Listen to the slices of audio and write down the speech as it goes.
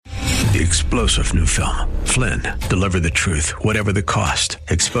the explosive new film, Flynn, Deliver the Truth, Whatever the Cost,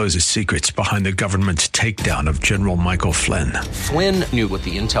 exposes secrets behind the government's takedown of General Michael Flynn. Flynn knew what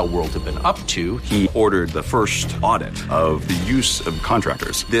the intel world had been up to. He ordered the first audit of the use of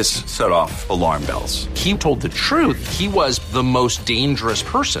contractors. This set off alarm bells. He told the truth. He was the most dangerous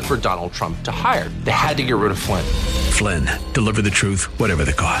person for Donald Trump to hire. They had to get rid of Flynn. Flynn, Deliver the Truth, Whatever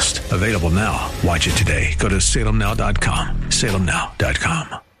the Cost. Available now. Watch it today. Go to salemnow.com.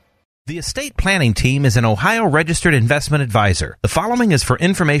 salemnow.com. The estate planning team is an Ohio registered investment advisor. The following is for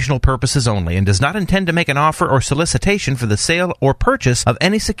informational purposes only and does not intend to make an offer or solicitation for the sale or purchase of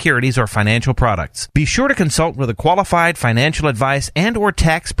any securities or financial products. Be sure to consult with a qualified financial advice and or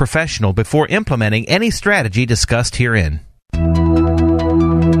tax professional before implementing any strategy discussed herein.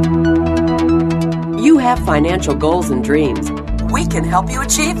 You have financial goals and dreams. We can help you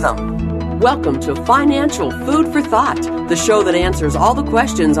achieve them. Welcome to Financial Food for Thought, the show that answers all the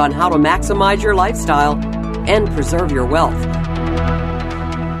questions on how to maximize your lifestyle and preserve your wealth. Let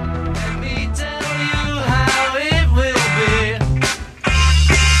me tell you how it will be.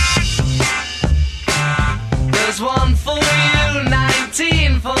 There's one for you,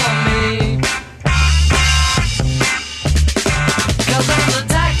 19 for me. 'Cause I'm the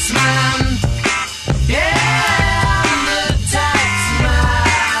tax man. Yeah, I'm the tax man.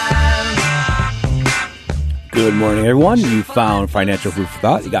 Good morning, everyone. You found Financial Food for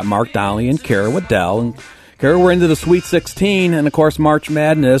Thought. You got Mark Donnelly and Kara Waddell. And Kara, we're into the Sweet 16, and of course, March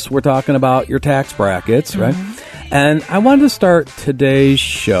Madness. We're talking about your tax brackets, right? And I wanted to start today's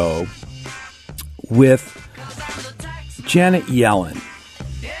show with Janet Yellen.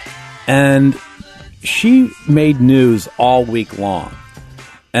 And she made news all week long.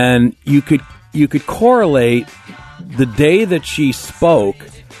 And you could correlate the day that she spoke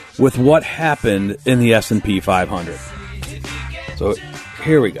with what happened in the S&P 500. So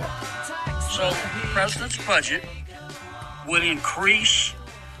here we go. So the president's budget would increase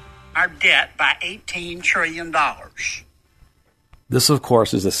our debt by $18 trillion. This, of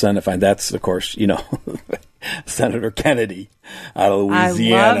course, is the Senate fine. That's, of course, Senator Kennedy out of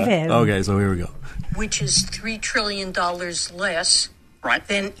Louisiana. I love him. Okay, so here we go. Which is $3 trillion less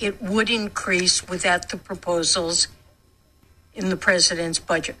than it would increase without the proposals in the president's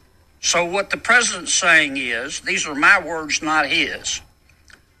budget. So what the president's saying is, these are my words, not his.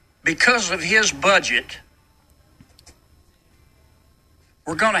 Because of his budget,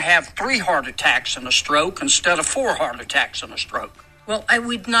 we're going to have 3 heart attacks and a stroke instead of 4 heart attacks and a stroke. Well, I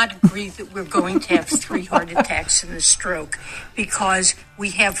would not agree that we're going to have 3 heart attacks and a stroke because we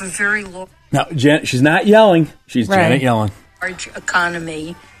have a very Now, she's not yelling. She's Janet Yellen. large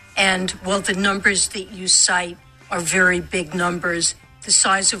economy. And while the numbers that you cite are very big numbers, the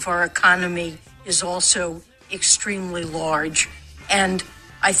size of our economy is also extremely large. And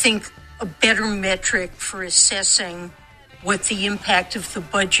I think a better metric for assessing what the impact of the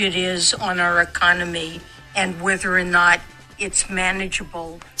budget is on our economy and whether or not it's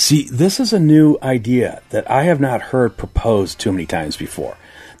manageable. See, this is a new idea that I have not heard proposed too many times before.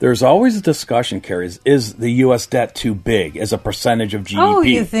 There's always a discussion, Carrie, is the U.S. debt too big as a percentage of GDP? Oh,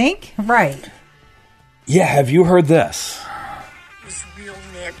 you think? Right. Yeah, have you heard this? Is real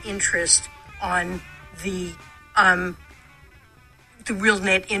net interest on the real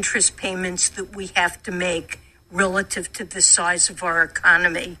net interest payments that we have to make relative to the size of our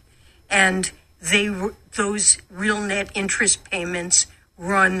economy. And those real net interest payments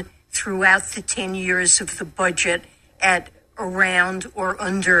run throughout the 10 years of the budget at around or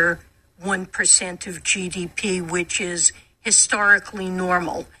under 1% of GDP, which is historically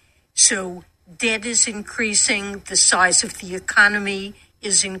normal. So debt is increasing, the size of the economy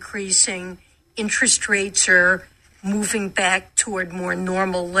is increasing, interest rates are moving back toward more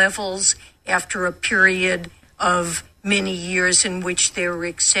normal levels after a period of many years in which they were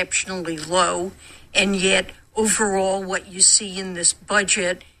exceptionally low. And yet, overall, what you see in this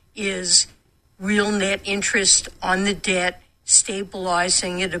budget is real net interest on the debt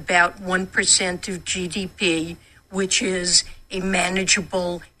stabilizing at about 1% of GDP, which is a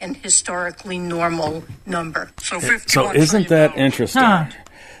manageable and historically normal number. So isn't that interesting?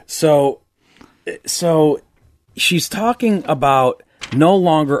 So she's talking about no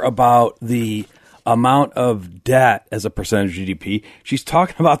longer about the amount of debt as a percentage of GDP. She's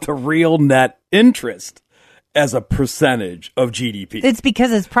talking about the real net interest as a percentage of GDP. It's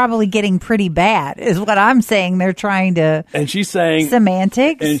because it's probably getting pretty bad, is what I'm saying. They're trying to. And she's saying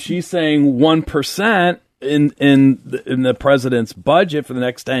semantics. And she's saying 1% in the president's budget for the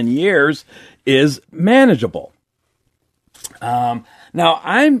next 10 years is manageable. Now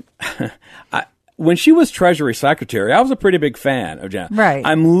when she was Treasury Secretary, I was a pretty big fan of Janet. Right.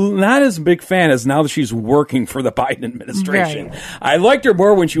 I'm not as big fan as now that she's working for the Biden administration. Right. I liked her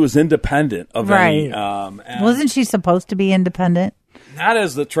more when she was independent of any. Wasn't she supposed to be independent? Not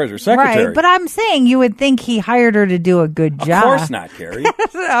as the Treasury Secretary. Right, but I'm saying you would think he hired her to do a good job. Of course not, Carrie.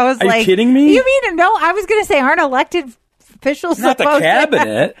 I was Are like, you kidding me? You mean no? I was going to say, aren't elected officials Not the supposed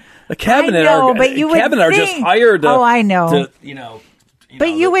cabinet. The cabinet, I know, but you would cabinet are just think- hired to, Oh, I know. to,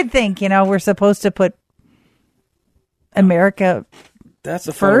 But you would think, we're supposed to put America that's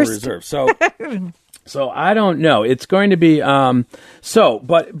the Federal first. Reserve. So I don't know. It's going to be but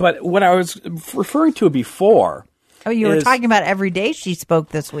what I was referring to before. Oh, you were talking about every day she spoke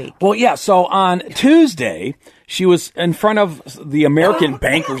this week. Well, yeah. So on Tuesday, she was in front of the American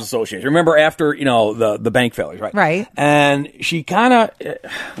Bankers Association. Remember after, the bank failures, right? Right. And she kind of,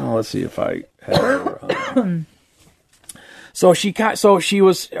 let's see if I have her.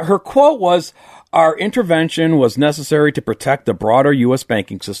 Her quote was, "Our intervention was necessary to protect the broader U.S.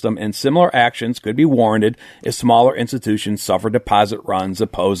 banking system, and similar actions could be warranted if smaller institutions suffer deposit runs that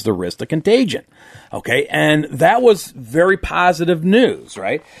pose the risk of contagion." Okay, and that was very positive news,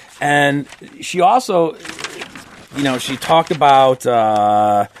 right? And she also, she talked about,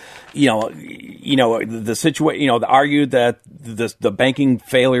 the situation, argued that the banking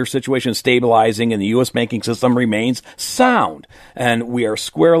failure situation is stabilizing and the U.S. banking system remains sound. And we are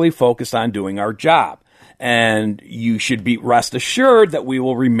squarely focused on doing our job. And you should be rest assured that we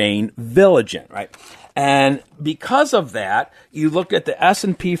will remain vigilant, right? And because of that, you looked at the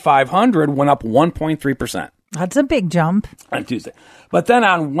S&P 500 went up 1.3%. That's a big jump. On Tuesday. But then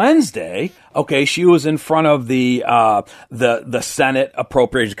on Wednesday, she was in front of the Senate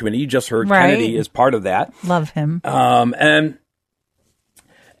Appropriations Committee. You just heard Right. Kennedy is part of that. Love him. And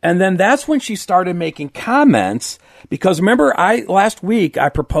then that's when she started making comments, because remember last week I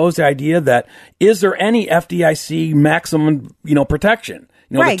proposed the idea that is there any FDIC maximum, protection?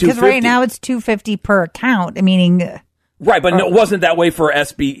 Right, because right now it's $250 per account, meaning... Right, but no, it wasn't that way for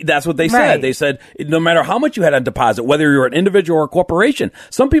SB. That's what they said. Right. They said no matter how much you had on deposit, whether you're an individual or a corporation,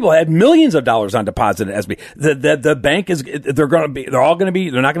 some people had millions of dollars on deposit at SB. The bank is they're not going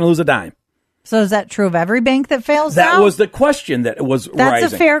to lose a dime. So is that true of every bank that fails That now? was the question that was rising.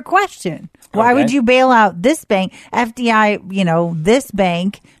 That's a fair question. Why would you bail out this bank, FDI, this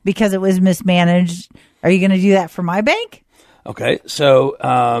bank, because it was mismanaged? Are you going to do that for my bank? Okay, so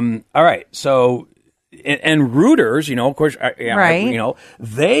all right, so and Reuters, of course, right.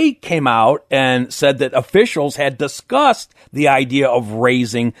 They came out and said that officials had discussed the idea of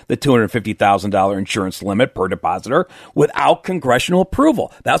raising the $250,000 insurance limit per depositor without congressional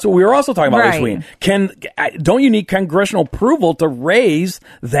approval. That's what we were also talking about last week. Don't you need congressional approval to raise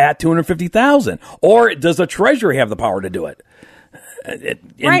that $250,000, or does the Treasury have the power to do it?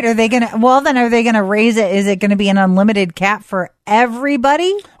 Right. Are they going to raise it? Is it going to be an unlimited cap for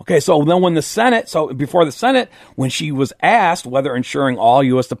everybody? Okay. So then before the Senate, when she was asked whether insuring all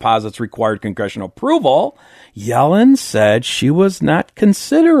U.S. deposits required congressional approval, Yellen said she was not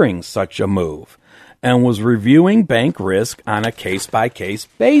considering such a move and was reviewing bank risk on a case-by-case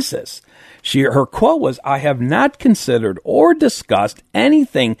basis. Her quote was, "I have not considered or discussed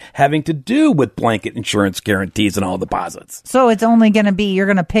anything having to do with blanket insurance guarantees and all deposits." So it's only going to be, you're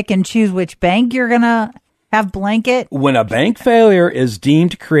going to pick and choose which bank you're going to have blanket? When a bank failure is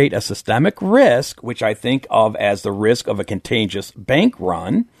deemed to create a systemic risk, which I think of as the risk of a contagious bank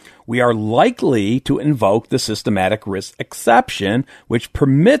run, we are likely to invoke the systematic risk exception, which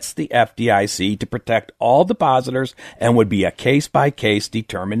permits the FDIC to protect all depositors and would be a case-by-case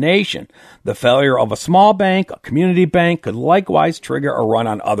determination. The failure of a small bank, a community bank, could likewise trigger a run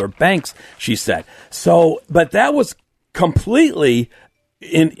on other banks, she said. So, but that was completely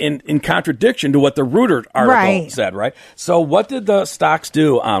in contradiction to what the Reuters article said, right? So what did the stocks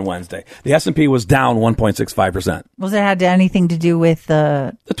do on Wednesday? The S&P was down 1.65%. Was it had anything to do with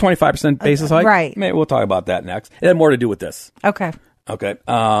the 25% basis hike? Right. Maybe we'll talk about that next. It had more to do with this. Okay. Okay.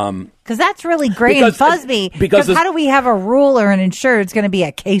 Because that's really gray and fuzzy. Because how do we have a rule or an insurer? It's going to be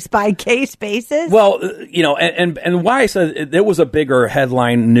a case-by-case basis? Well, and why I said it was a bigger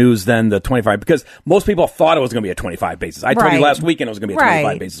headline news than the 25, because most people thought it was going to be a 25 basis. I told you last weekend it was going to be a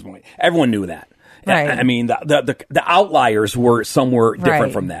 25 basis point. Everyone knew that. Right. I mean, the outliers were somewhere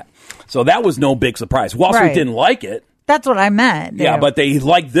different from that. So that was no big surprise. Wall Street didn't like it. That's what I meant. Yeah, but they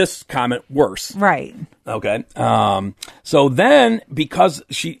liked this comment worse. Right. Okay. So then, because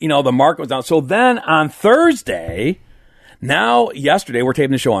the market was down. So then on Thursday, yesterday, we're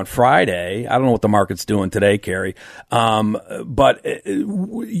taping the show on Friday. I don't know what the market's doing today, Carrie. But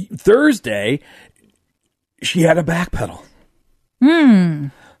Thursday, she had a backpedal.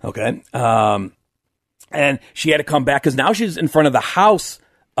 Okay. And she had to come back because now she's in front of the House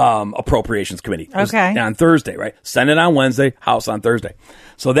Appropriations Committee. Okay. On Thursday, right? Senate on Wednesday, House on Thursday.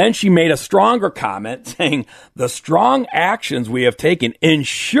 So then she made a stronger comment saying the strong actions we have taken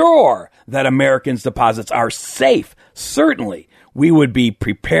ensure that Americans' deposits are safe. Certainly, we would be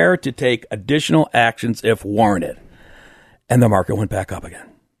prepared to take additional actions if warranted. And the market went back up again.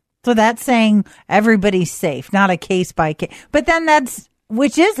 So that's saying everybody's safe, not a case by case. But then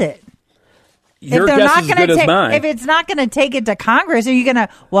which is it? Your guess is as good as mine. If it's not going to take it to Congress, are you going to,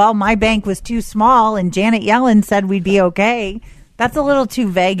 well, my bank was too small and Janet Yellen said we'd be okay. That's a little too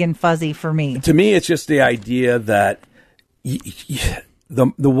vague and fuzzy for me. To me, it's just the idea that the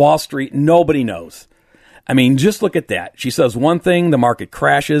Wall Street, nobody knows. I mean, just look at that. She says one thing, the market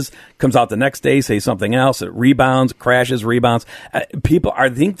crashes, comes out the next day, say something else, it rebounds, crashes, rebounds. People, I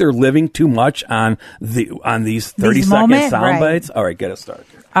think they're living too much on these 30-second sound bites. All right, get us started.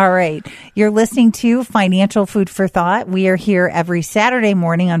 All right. You're listening to Financial Food for Thought. We are here every Saturday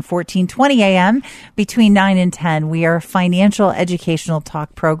morning on 1420 a.m. between 9 and 10. We are a financial educational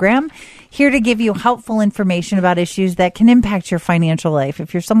talk program here to give you helpful information about issues that can impact your financial life.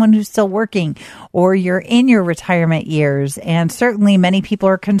 If you're someone who's still working or you're in your retirement years, and certainly many people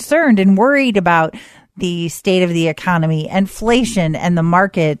are concerned and worried about the state of the economy, inflation, and the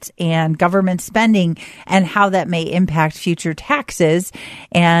markets and government spending and how that may impact future taxes.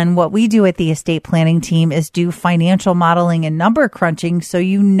 And what we do at the estate planning team is do financial modeling and number crunching so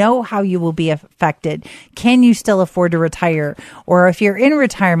you know how you will be affected. Can you still afford to retire? Or if you're in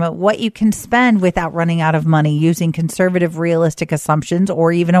retirement, what you can spend without running out of money using conservative, realistic assumptions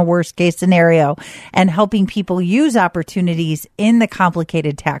or even a worst case scenario, and helping people use opportunities in the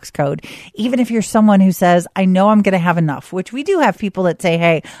complicated tax code. Even if you're someone who says, I know I'm going to have enough, which we do have people that say,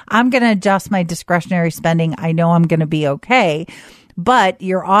 hey, I'm going to adjust my discretionary spending. I know I'm going to be okay. But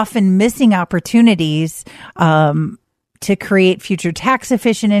you're often missing opportunities to create future tax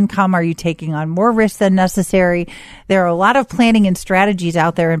efficient income. Are you taking on more risk than necessary? There are a lot of planning and strategies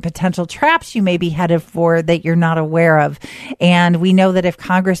out there and potential traps you may be headed for that you're not aware of. And we know that if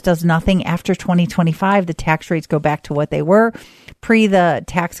Congress does nothing after 2025, the tax rates go back to what they were pre the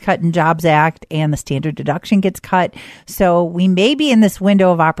Tax Cut and Jobs Act, and the standard deduction gets cut. So we may be in this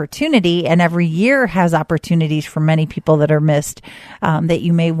window of opportunity, and every year has opportunities for many people that are missed, that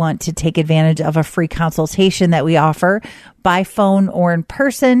you may want to take advantage of a free consultation that we offer by phone or in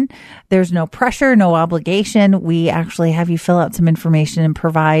person. There's no pressure, no obligation. We actually have you fill out some information and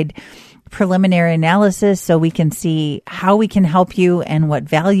provide preliminary analysis so we can see how we can help you and what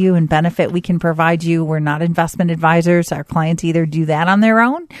value and benefit we can provide you. We're not investment advisors. Our clients either do that on their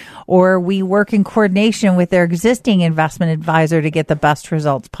own or we work in coordination with their existing investment advisor to get the best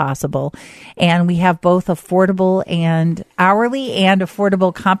results possible. And we have both affordable and hourly and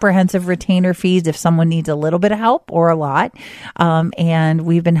affordable comprehensive retainer fees if someone needs a little bit of help or a lot. And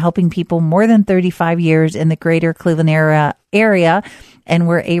we've been helping people more than 35 years in the greater Cleveland area. And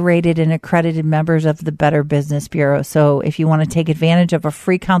we're A-rated and accredited members of the Better Business Bureau. So if you want to take advantage of a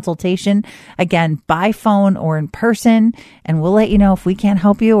free consultation, again, by phone or in person, and we'll let you know if we can't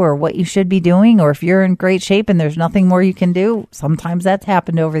help you or what you should be doing, or if you're in great shape and there's nothing more you can do. Sometimes that's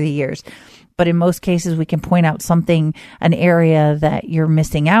happened over the years. But in most cases, we can point out something, an area that you're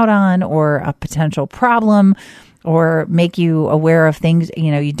missing out on or a potential problem, or make you aware of things,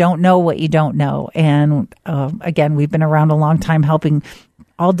 you don't know what you don't know. And again, we've been around a long time helping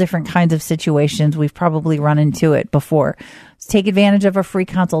all different kinds of situations. We've probably run into it before. So take advantage of a free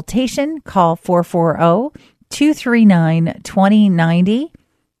consultation. Call 440-239-2090.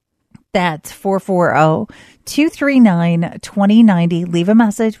 That's 440-239-2090. Leave a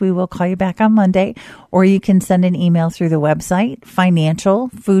message. We will call you back on Monday. Or you can send an email through the website,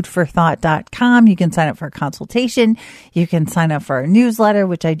 financialfoodforthought.com. You can sign up for a consultation. You can sign up for our newsletter,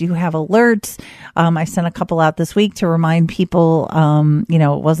 which I do have alerts. I sent a couple out this week to remind people,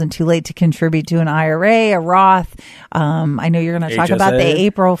 it wasn't too late to contribute to an IRA, a Roth. I know you're going to talk about the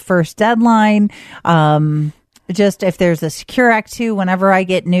April 1st deadline. Just if there's a Secure Act 2, whenever I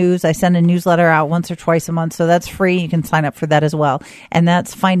get news, I send a newsletter out once or twice a month. So that's free. You can sign up for that as well. And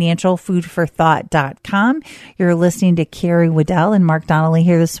that's financialfoodforthought.com. You're listening to Carrie Waddell and Mark Donnelly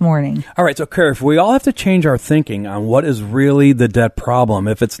here this morning. All right. So, Carrie, if we all have to change our thinking on what is really the debt problem,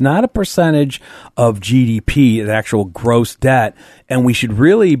 if it's not a percentage of GDP, the actual gross debt, and we should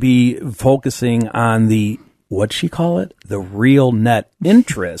really be focusing on what'd she call it? The real net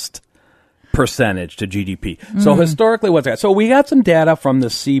interest percentage to GDP. So historically, what's that? So we got some data from the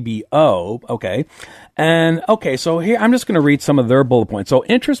CBO, okay? And, okay, so here, I'm just going to read some of their bullet points. So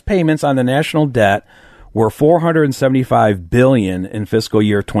interest payments on the national debt were $475 billion in fiscal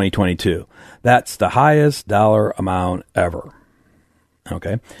year 2022. That's the highest dollar amount ever.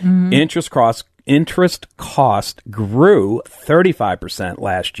 Okay. Mm-hmm. Interest cost grew 35%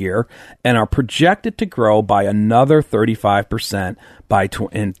 last year and are projected to grow by another 35% by the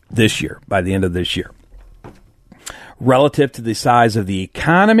end of this year. Relative to the size of the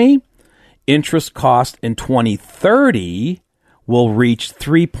economy, interest cost in 2030 will reach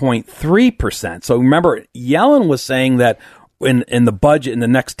 3.3%. So remember, Yellen was saying that in the budget, in the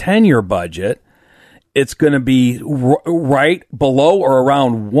next 10-year budget, it's going to be right below or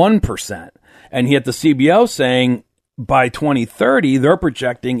around 1%. And yet the CBO saying by 2030, they're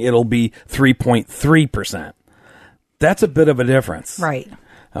projecting it'll be 3.3%. That's a bit of a difference. Right.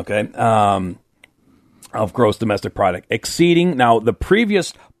 Okay. Of gross domestic product. Exceeding, now the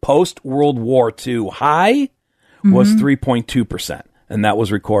previous post-World War II high was 3.2%, and that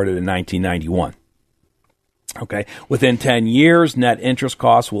was recorded in 1991. Okay. Within 10 years, net interest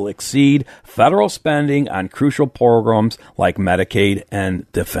costs will exceed federal spending on crucial programs like Medicaid and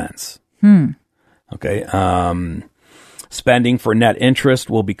defense. Okay. Spending for net interest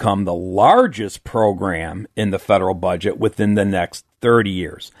will become the largest program in the federal budget within the next 30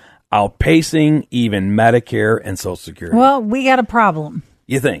 years, outpacing even Medicare and Social Security. Well, we got a problem.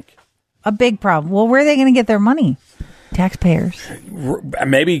 You think? A big problem. Well, where are they going to get their money? Taxpayers.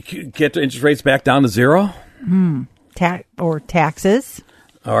 Maybe get the interest rates back down to zero? Or taxes.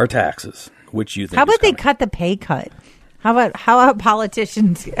 Or taxes, which you think How about is coming. they cut the pay cut? How about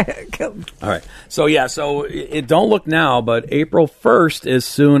politicians? All right. So, it don't look now, but April 1st is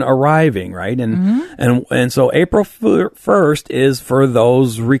soon arriving, right? And so April 1st is for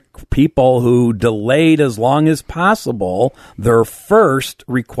those people who delayed as long as possible their first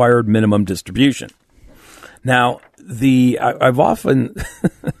required minimum distribution. Now, I've often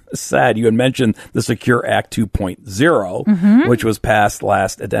said, you had mentioned the Secure Act 2.0, which was passed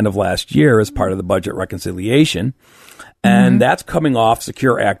at the end of last year as part of the budget reconciliation. And that's coming off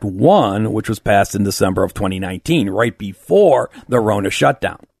Secure Act 1, which was passed in December of 2019, right before the Rona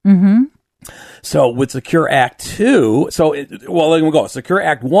shutdown. So with Secure Act 2, let me go. Secure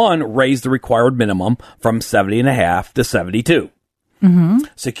Act 1 raised the required minimum from 70.5 to 72.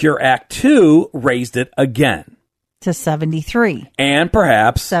 Secure Act 2 raised it again. To 73. And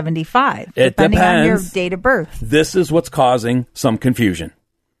perhaps 75, it depending depends. on your date of birth. This is what's causing some confusion.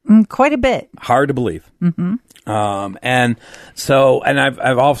 Quite a bit. Hard to believe. And I've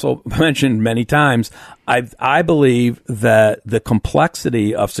also mentioned many times, I believe that the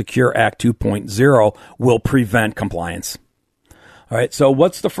complexity of Secure Act 2.0 will prevent compliance. All right. So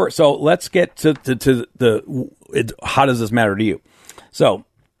what's the first? So let's get to how does this matter to you? So,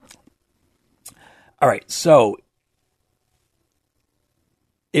 all right. So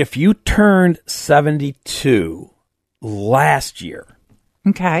if you turned 72 last year,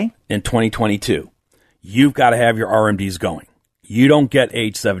 okay, in 2022, you've got to have your RMDs going. You don't get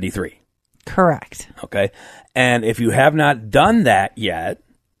age 73. Correct. Okay. And if you have not done that yet,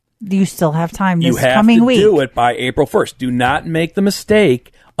 you still have time you this have coming to week. do it by April 1st. Do not make the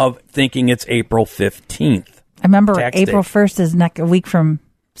mistake of thinking it's April 15th. I remember Tax April day. 1st is a week from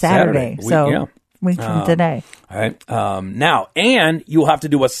Saturday. Week from today. All right. Now, and you'll have to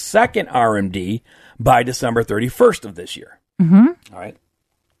do a second RMD by December 31st of this year. All right.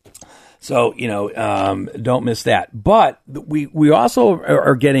 So, don't miss that. But we also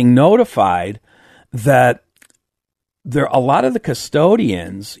are getting notified that a lot of the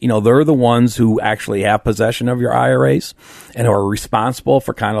custodians, they're the ones who actually have possession of your IRAs and are responsible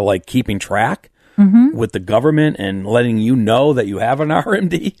for kind of like keeping track with the government and letting you know that you have an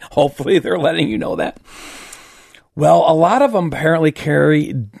RMD. Hopefully they're letting you know that. Well, a lot of them apparently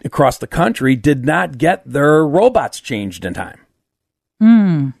across the country did not get their robots changed in time.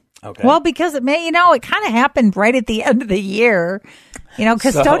 Okay. Well, because it kind of happened right at the end of the year.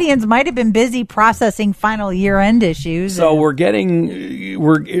 Custodians might have been busy processing final year-end issues. So we're getting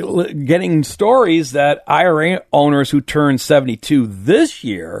stories that IRA owners who turn 72 this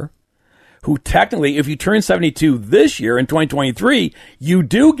year, who technically, if you turn 72 this year in 2023, you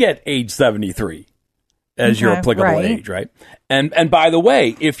do get age 73 as your applicable age, right? And by the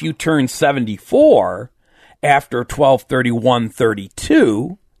way, if you turn 74 after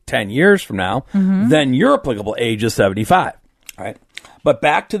 12/31/32, 10 years from now, then your applicable age is 75, right? But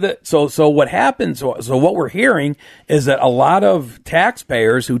back to so what happens, so what we're hearing is that a lot of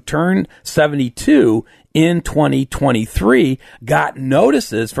taxpayers who turned 72 in 2023 got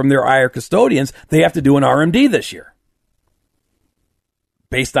notices from their IRA custodians they have to do an RMD this year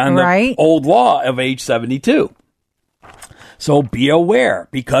based on the old law of age 72. So be aware,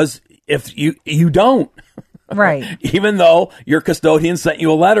 because if you don't. Right. Even though your custodian sent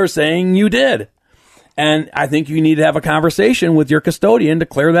you a letter saying you did. And I think you need to have a conversation with your custodian to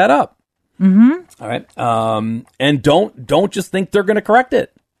clear that up. Mm-hmm. All right. And don't just think they're going to correct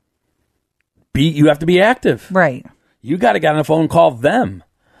it. You have to be active. Right. You got to get on the phone and call them.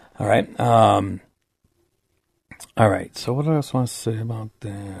 All right. All right. So what else want to say about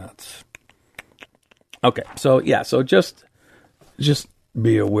that? Okay. So yeah. So just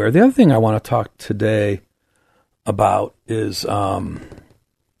be aware. The other thing I want to talk today about is, we're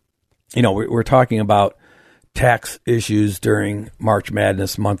talking about tax issues during March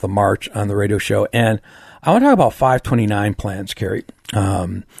Madness, month of March on the radio show. And I want to talk about 529 plans, Carrie.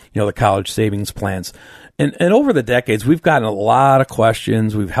 The college savings plans. And over the decades, we've gotten a lot of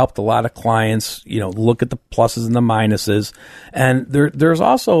questions. We've helped a lot of clients, look at the pluses and the minuses. And there's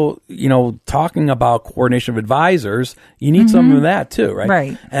also, talking about coordination of advisors. You need some of that too, right?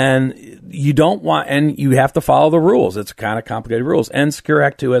 Right. And you have to follow the rules. It's kind of complicated rules. And Secure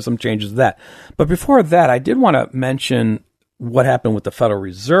Act 2 has some changes to that. But before that, I did want to mention what happened with the Federal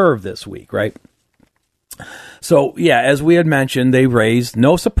Reserve this week, right? So, yeah, as we had mentioned,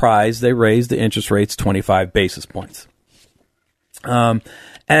 no surprise, they raised the interest rates 25 basis points.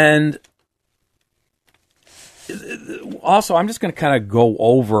 And also, I'm just going to kind of go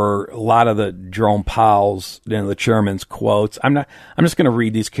over a lot of the Jerome Powell's, the chairman's quotes. I'm just going to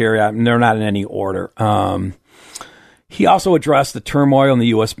read these, Carrie. They're not in any order. He also addressed the turmoil in the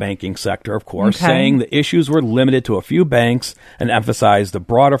U.S. banking sector, of course, saying the issues were limited to a few banks and emphasized the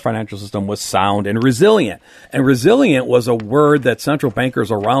broader financial system was sound and resilient. And resilient was a word that central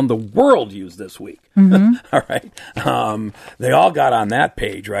bankers around the world used this week. All right. They all got on that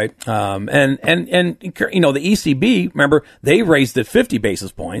page, right? And the ECB, remember, they raised it 50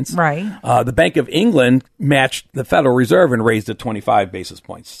 basis points. Right. The Bank of England matched the Federal Reserve and raised it 25 basis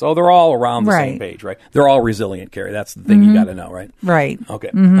points. So they're all around the same page, right? They're all resilient, Carrie. That's the thing you got to know, right? Right. Okay.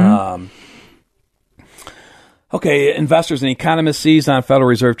 Okay, investors and economists seized on Federal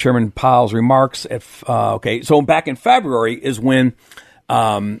Reserve Chairman Powell's remarks. So back in February is when,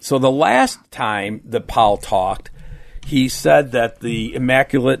 so the last time that Powell talked, he said that the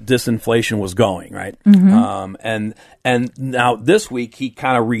immaculate disinflation was going, right? And now this week he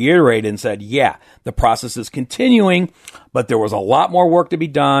kind of reiterated and said, yeah, the process is continuing, but there was a lot more work to be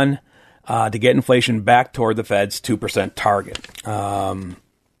done to get inflation back toward the Fed's 2% target.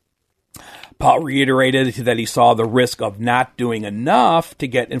 Powell reiterated that he saw the risk of not doing enough to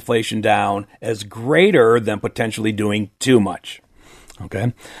get inflation down as greater than potentially doing too much.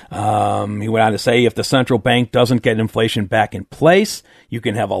 Okay. He went on to say if the central bank doesn't get inflation back in place, you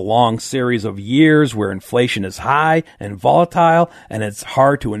can have a long series of years where inflation is high and volatile, and it's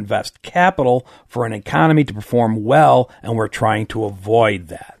hard to invest capital for an economy to perform well, and we're trying to avoid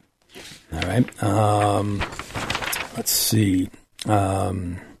that. All right. Let's see.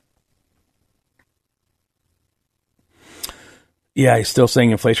 Yeah, he's still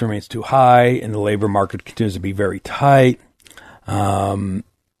saying inflation remains too high and the labor market continues to be very tight. That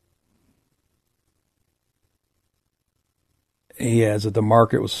the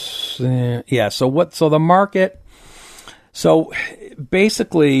market was, so the market, so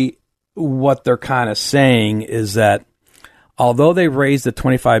basically what they're kind of saying is that although they raised the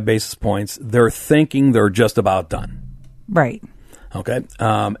 25 basis points, they're thinking they're just about done. Right. Okay.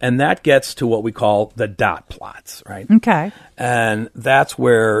 And that gets to what we call the dot plots, right? Okay. And that's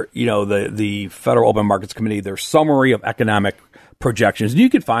where, the Federal Open Markets Committee, their summary of economic projections. You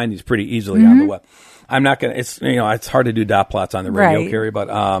can find these pretty easily on the web. I'm not going to, it's hard to do dot plots on the radio, Carrie, but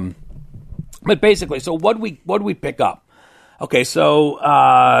basically, so what do we pick up? Okay. So,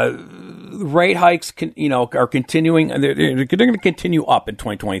 rate hikes are continuing. They're going to continue up in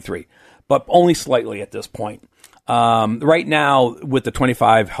 2023, but only slightly at this point. Right now, with the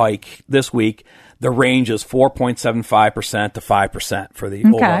 25 hike this week, the range is 4.75% to 5% for the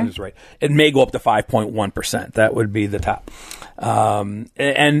overall interest rate. It may go up to 5.1%. That would be the top.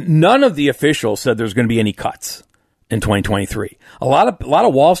 And none of the officials said there's going to be any cuts in 2023. A lot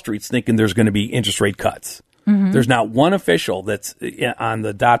of Wall Street's thinking there's going to be interest rate cuts. There's not one official that's on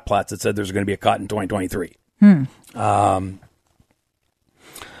the dot plots that said there's going to be a cut in 2023.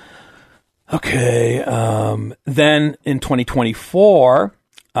 Okay. Then in 2024,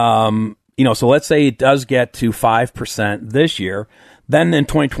 so let's say it does get to 5% this year. Then in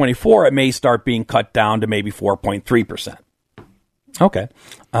 2024, it may start being cut down to maybe 4.3%. Okay.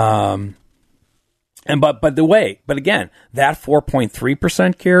 But again, that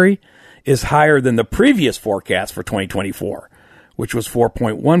 4.3%, Carrie, is higher than the previous forecast for 2024, which was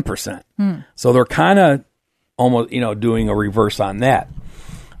 4.1%. So they're kind of almost, doing a reverse on that.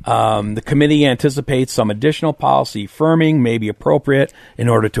 The committee anticipates some additional policy firming may be appropriate in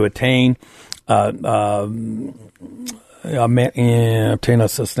order to obtain a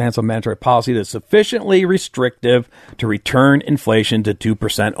substantial monetary policy that's sufficiently restrictive to return inflation to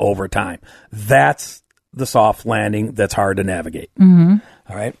 2% over time. That's the soft landing that's hard to navigate. Mm-hmm.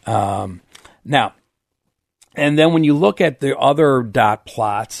 All right. Now, and then when you look at the other dot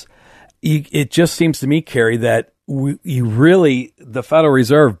plots, it just seems to me, Carrie, that the Federal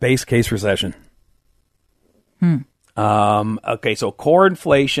Reserve base case recession. Okay, so core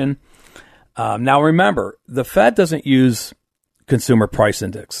inflation. Now remember, the Fed doesn't use consumer price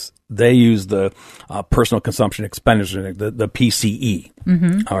index. They use the personal consumption expenditure, the PCE.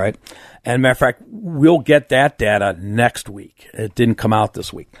 Mm-hmm. All right. And matter of fact, we'll get that data next week. It didn't come out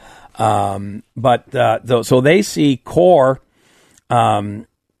this week. So they see core, and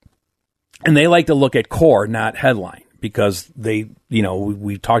they like to look at core, not headline, because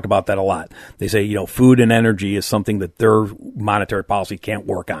we talked about that a lot. They say, food and energy is something that their monetary policy can't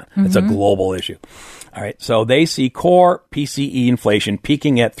work on. Mm-hmm. It's a global issue. All right. So they see core PCE inflation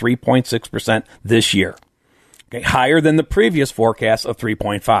peaking at 3.6% this year. Okay. Higher than the previous forecast of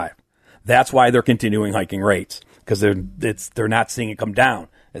 3.5. That's why they're continuing hiking rates, because they're not seeing it come down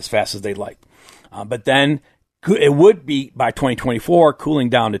as fast as they'd like. But then it would be by 2024 cooling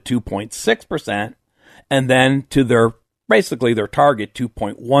down to 2.6%. And then to their target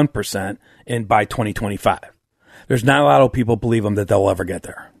 2.1% by 2025. There's not a lot of people believe them that they'll ever get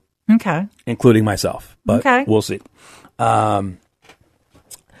there. Okay. Including myself, but we'll see. Now,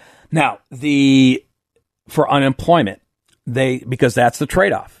 for unemployment, because that's the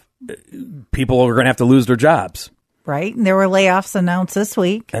trade-off. People are going to have to lose their jobs. Right. And there were layoffs announced this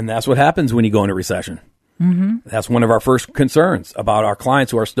week. And that's what happens when you go into recession. Mm-hmm. That's one of our first concerns about our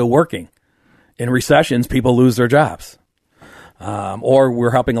clients who are still working. In recessions, people lose their jobs. Or we're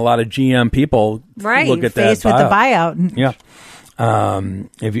helping a lot of GM people look at that faced with the buyout. Yeah.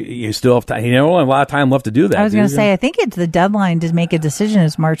 If you still have time, a lot of time left to do that. I was going to say, I think it's the deadline to make a decision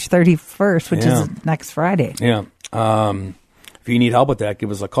is March 31st, which is next Friday. Yeah. If you need help with that, give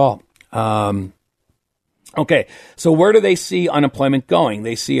us a call. Okay. So where do they see unemployment going?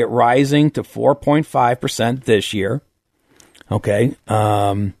 They see it rising to 4.5% this year. Okay.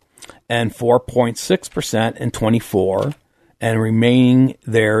 And 4.6% in 24 and remaining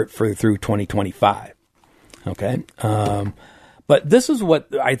there through 2025. Okay. But this is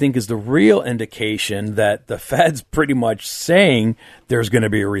what I think is the real indication that the Fed's pretty much saying there's going to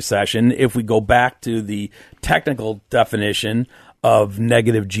be a recession if we go back to the technical definition of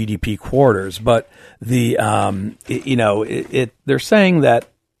negative GDP quarters. But they're saying that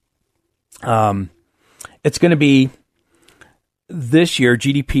it's going to be this year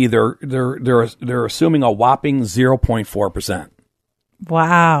GDP. They're assuming a whopping 0.4%.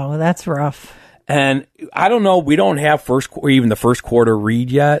 Wow, that's rough. And I don't know, we don't have the first quarter read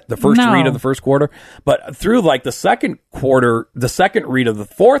yet, the first read of the first quarter, but through like the second read of the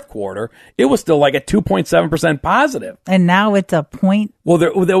fourth quarter, it was still like at 2.7% positive. And now it's a point. Well,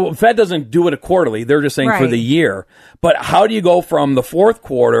 the Fed doesn't do it quarterly. They're just saying for the year. But how do you go from the fourth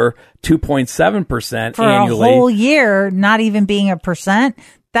quarter 2.7% for annually? A whole year, not even being a percent?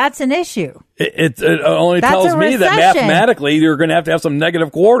 That's an issue. It only tells me that mathematically you're going to have some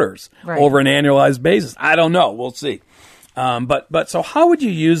negative quarters over an annualized basis. I don't know. We'll see. But so how would you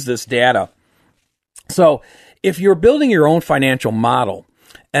use this data? So if you're building your own financial model,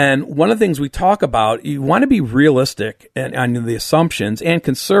 and one of the things we talk about, you want to be realistic on the assumptions and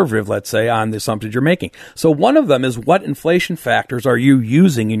conservative, let's say, on the assumptions you're making. So one of them is, what inflation factors are you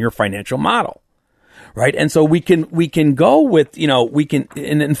using in your financial model? Right. And so we can go with,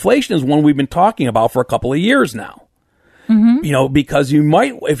 and inflation is one we've been talking about for a couple of years now. Mm-hmm. Because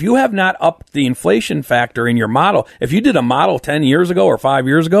if you have not upped the inflation factor in your model, if you did a model 10 years ago or 5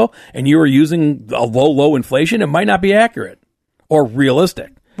 years ago and you were using a low inflation, it might not be accurate or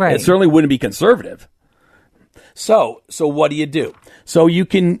realistic. Right. It certainly wouldn't be conservative. So what do you do? So you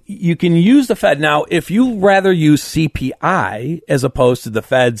can use the Fed. Now, if you rather use CPI as opposed to the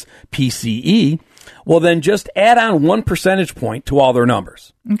Fed's PCE, well, then just add on 1 percentage point to all their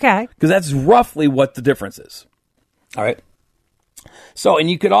numbers. Okay. Because that's roughly what the difference is. All right. So, and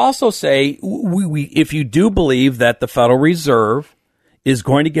you could also say, if you do believe that the Federal Reserve is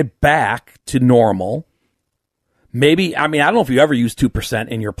going to get back to normal, maybe, I don't know if you ever used 2%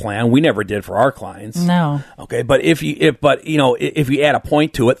 in your plan. We never did for our clients. No. Okay. But if you add a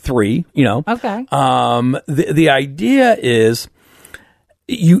point to it, 3, Okay. The idea is,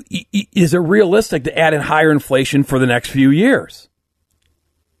 is it realistic to add in higher inflation for the next few years?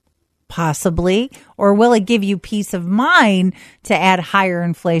 Possibly. Or will it give you peace of mind to add higher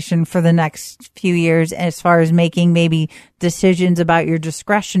inflation for the next few years as far as making maybe decisions about your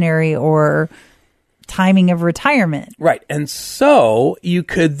discretionary or timing of retirement? Right. And so you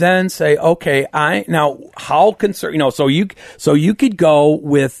could then say, okay, how concerned, so you could go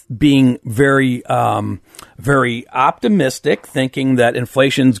with being very, very optimistic, thinking that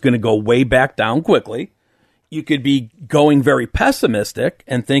inflation's going to go way back down quickly. You could be going very pessimistic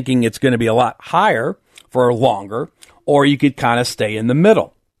and thinking it's going to be a lot higher for longer, or you could kind of stay in the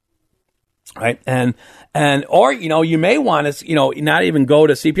middle. Right. Or you may want to, not even go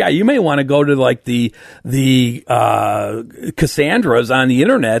to CPI. You may want to go to like the Cassandras on the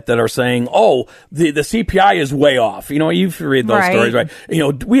internet that are saying, oh, the CPI is way off. You've read those stories, right?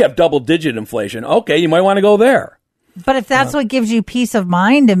 We have double digit inflation. Okay. You might want to go there. But if that's what gives you peace of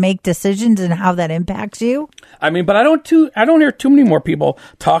mind to make decisions and how that impacts you. But I don't hear too many more people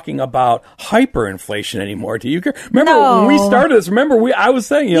talking about hyperinflation anymore. Do you? Remember when we started this? I was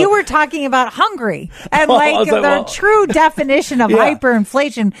saying, you were talking about hungry and the true definition of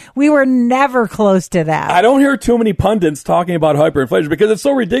hyperinflation. We were never close to that. I don't hear too many pundits talking about hyperinflation because it's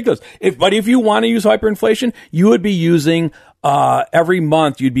so ridiculous. But if you want to use hyperinflation, you would be using every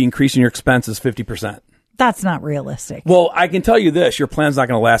month you'd be increasing your expenses 50%. That's not realistic. Well, I can tell you this, your plan's not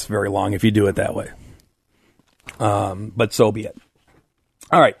going to last very long if you do it that way. But so be it.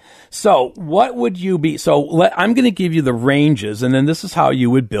 All right. So what would you be? I'm going to give you the ranges, and then this is how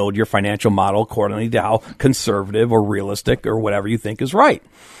you would build your financial model accordingly to how conservative or realistic or whatever you think is right.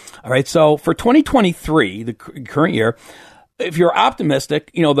 All right. So for 2023, the current year, if you're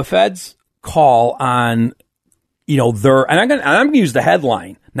optimistic, the Fed's call on, and I'm going to use the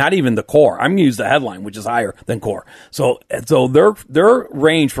headline. Not even the core. I'm going to use the headline, which is higher than core. So their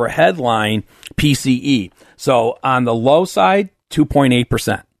range for headline PCE. So on the low side,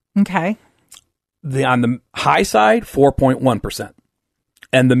 2.8%. Okay. On the high side, 4.1%.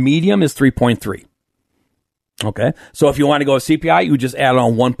 And the medium is 3.3. Okay. So if you want to go with CPI, you would just add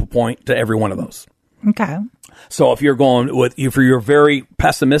on 1 point to every one of those. Okay. So if you're very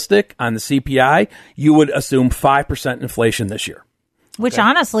pessimistic on the CPI, you would assume 5% inflation this year. Which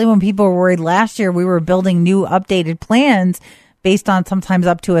honestly, when people were worried last year, we were building new updated plans based on sometimes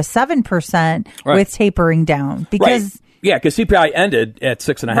up to a 7% with tapering down. Because because CPI ended at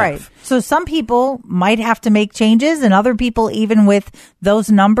 6.5. Right. So some people might have to make changes, and other people, even with those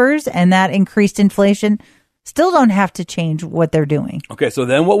numbers and that increased inflation, still don't have to change what they're doing. Okay. So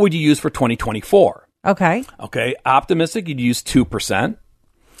then what would you use for 2024? Okay. Optimistic, you'd use 2%.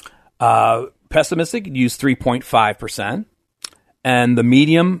 Pessimistic, you'd use 3.5%. And the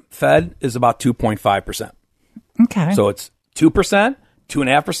medium Fed is about 2.5%. Okay. So it's 2%,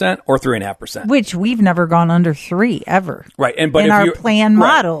 2.5%, or 3.5%. Which we've never gone under 3 ever. Right. In our plan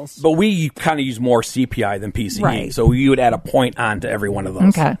models. But we kind of use more CPI than PCE. Right. So you would add a point on to every one of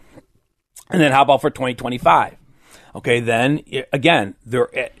those. Okay. And then how about for 2025? Okay. Then again,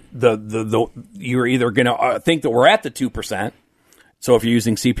 you're either going to think that we're at the 2%. So if you're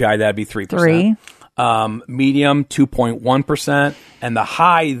using CPI, that'd be 3%. 3. Medium 2.1%, and the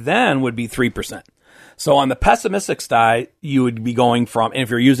high then would be 3%. So on the pessimistic side, you would be going from, and if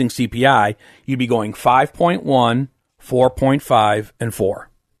you're using CPI, you'd be going 5.1, 4.5, and 4.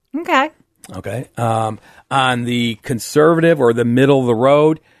 Okay. On the conservative or the middle of the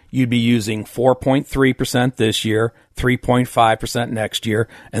road, you'd be using 4.3% this year, 3.5% next year,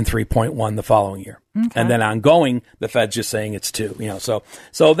 and 3.1% the following year. Okay. And then ongoing, the Fed's just saying it's 2%.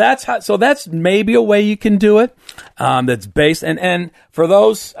 So that's maybe a way you can do it. That's based, and for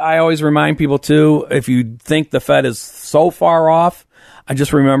those, I always remind people too, if you think the Fed is so far off, I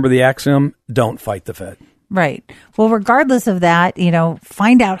just remember the axiom: don't fight the Fed. Right. Well, regardless of that,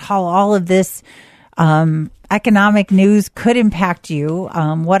 find out how all of this economic news could impact you.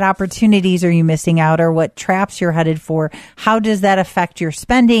 What opportunities are you missing out, or what traps you're headed for? How does that affect your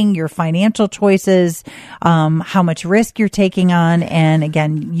spending, your financial choices, how much risk you're taking on? And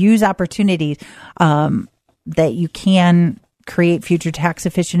again, use opportunities that you can create future tax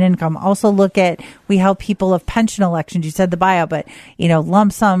efficient income. Also look at, we help people of pension elections. You said the buyout, but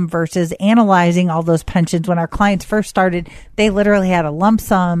lump sum versus analyzing all those pensions. When our clients first started, they literally had a lump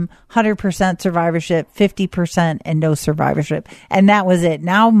sum, 100% survivorship, 50% and no survivorship. And that was it.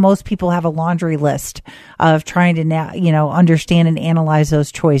 Now most people have a laundry list of trying to understand and analyze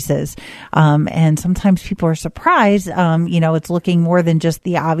those choices. And sometimes people are surprised. It's looking more than just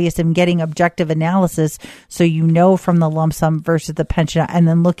the obvious and getting objective analysis. So from the lump sum versus the pension, and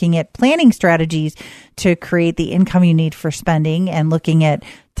then looking at planning strategies to create the income you need for spending, and looking at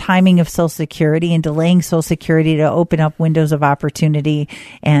timing of Social Security and delaying Social Security to open up windows of opportunity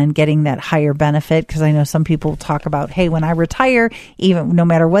and getting that higher benefit. Because I know some people talk about, hey, when I retire, even no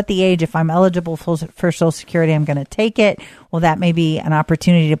matter what the age, if I'm eligible for Social Security, I'm going to take it. Well, that may be an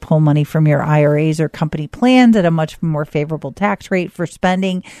opportunity to pull money from your IRAs or company plans at a much more favorable tax rate for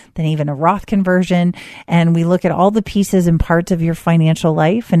spending than even a Roth conversion. And we look at all the pieces and parts of your financial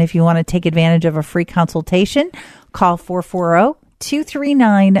life. And if you want to take advantage of a free consultation, call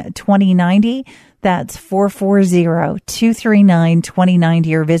 440-239-2090. That's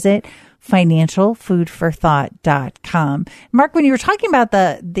 440-239-2090 or visit financialfoodforthought.com. Mark, when you were talking about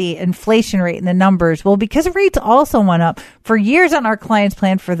the inflation rate and the numbers, well, because rates also went up for years on our clients'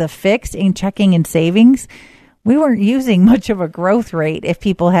 plan for the fixed in checking and savings, we weren't using much of a growth rate if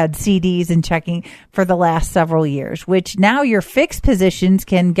people had CDs and checking for the last several years, which now your fixed positions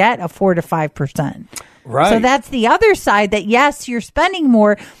can get a 4 to 5%. Right. So that's the other side that, yes, you're spending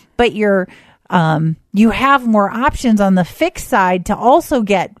more, but you have more options on the fixed side to also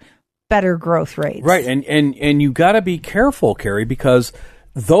get better growth rates. Right. And you got to be careful, Carrie, because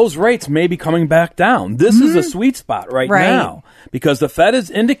those rates may be coming back down. This is a sweet spot right now because the Fed is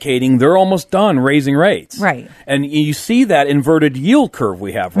indicating they're almost done raising rates. Right. And you see that inverted yield curve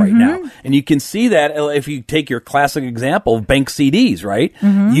we have right now. And you can see that if you take your classic example of bank CDs, right?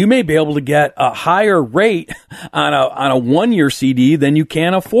 You may be able to get a higher rate on a 1-year CD than you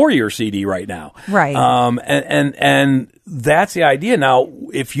can a 4-year CD right now. Right. And that's the idea. Now,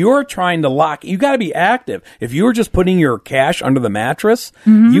 if you're trying to lock, you got to be active. If you were just putting your cash under the mattress,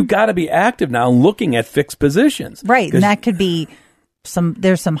 you got to be active now looking at fixed positions. Right. And that could be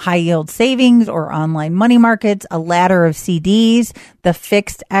there's some high yield savings or online money markets, a ladder of CDs,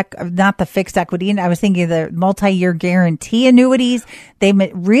 not the fixed equity. I was thinking of the multi-year guarantee annuities. They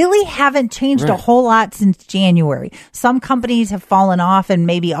really haven't changed a whole lot since January. Some companies have fallen off and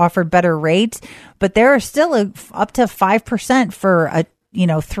maybe offered better rates, but there are still up to 5% for a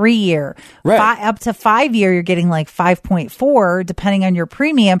 3-year, up to 5-year, you're getting like 5.4, depending on your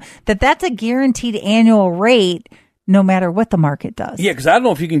premium. That's a guaranteed annual rate, no matter what the market does. Yeah, because I don't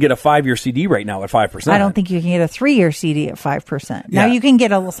know if you can get a 5-year CD right now at 5%. I don't think you can get a 3-year CD at 5%. Now you can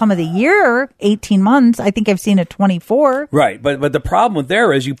get some of the year, 18 months. I think I've seen a 24. Right, but the problem with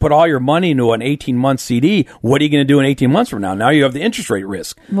there is you put all your money into an 18-month CD. What are you going to do in 18 months from now? Now you have the interest rate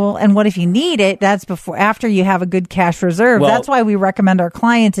risk. Well, and what if you need it? That's after you have a good cash reserve. Well, that's why we recommend our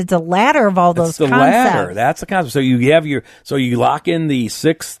clients. It's a ladder of all those concepts. Ladder. That's the concept. So you lock in the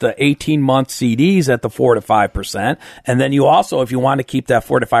 6 to 18-month CDs at the 4 to 5%. And then you also, if you want to keep that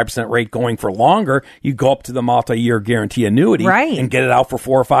 4 to 5% rate going for longer, you go up to the multi-year guarantee annuity and get it out for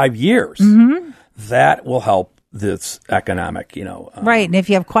 4 or 5 years. That will help this economic, right. And if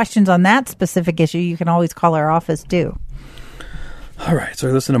you have questions on that specific issue, you can always call our office too. All right. So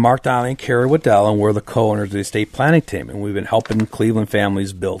listen to Mark Donnelly and Carrie Waddell, and we're the co-owners of the estate planning team. And we've been helping Cleveland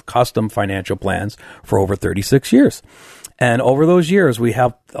families build custom financial plans for over 36 years. And over those years, we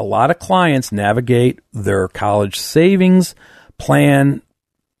help a lot of clients navigate their college savings plan.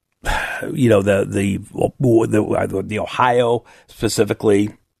 The Ohio specifically,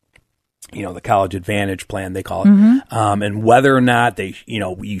 the College Advantage plan, they call it. And whether or not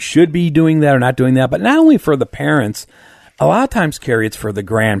you should be doing that or not doing that, but not only for the parents, a lot of times, Carrie, it's for the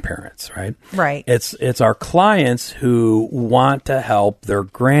grandparents, right? Right. It's our clients who want to help their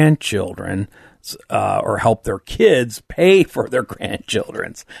grandchildren or help their kids pay for their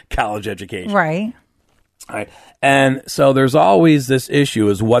grandchildren's college education. Right. All right. And so there's always this issue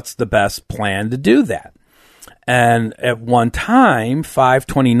is what's the best plan to do that? And at one time,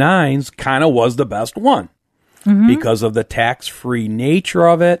 529s kind of was the best one because of the tax-free nature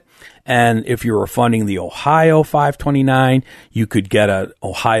of it. And if you were funding the Ohio 529, you could get an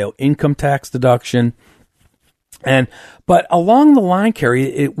Ohio income tax deduction. But along the line,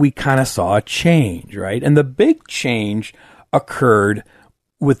 Carrie, we kind of saw a change, right? And the big change occurred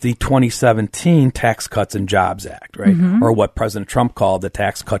with the 2017 Tax Cuts and Jobs Act, right? Or what President Trump called the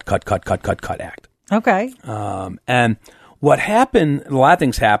Tax Cut Act. Okay. And what happened, a lot of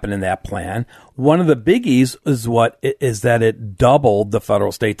things happened in that plan. One of the biggies is that it doubled the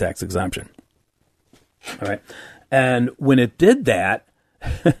federal state tax exemption. All right. And when it did that,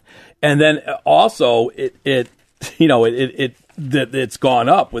 and then also it's gone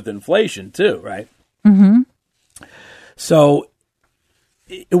up with inflation too, right? So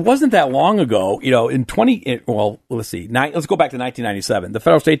it wasn't that long ago, let's go back to 1997. The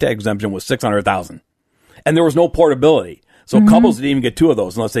federal state tax exemption was $600,000, and there was no portability. So couples didn't even get 2 of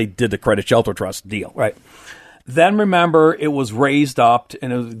those unless they did the Credit Shelter Trust deal, right? Then remember, it was raised up,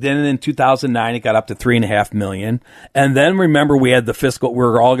 and then in 2009 it got up to $3.5 million. And then remember, we had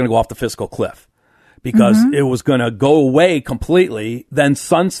we're all going to go off the fiscal cliff because it was going to go away completely, then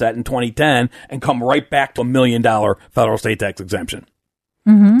sunset in 2010 and come right back to $1 million federal state tax exemption,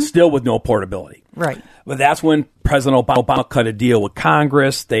 still with no portability. Right. But that's when President Obama cut a deal with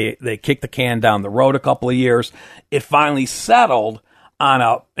Congress. They kicked the can down the road a couple of years. It finally settled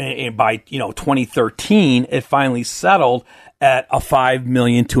by 2013, it finally settled at a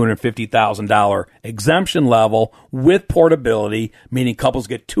 $5,250,000 exemption level with portability, meaning couples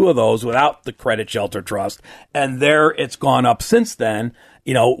get 2 of those without the credit shelter trust. And there it's gone up since then,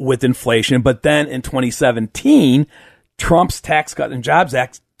 with inflation. But then in 2017, Trump's Tax Cut and Jobs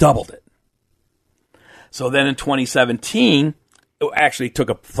Act doubled it. So then in 2017, it actually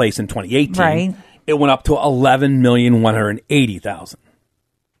took place in 2018. Right. It went up to 11,180,000.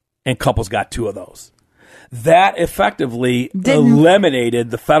 And couples got 2 of those. That effectively eliminated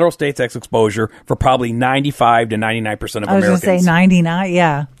the federal state tax exposure for probably 95 to 99% of Americans. I was going to say 99,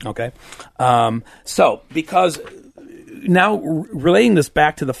 yeah. Okay. So, because now relating this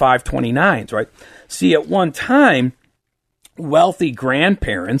back to the 529s, right? See, at one time, wealthy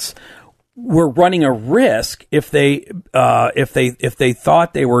grandparents were running a risk if they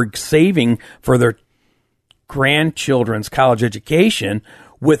thought they were saving for their grandchildren's college education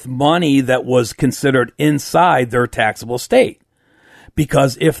with money that was considered inside their taxable estate.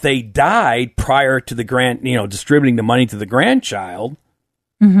 Because if they died prior to the distributing the money to the grandchild,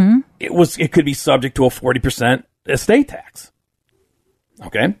 it could be subject to a 40% estate tax.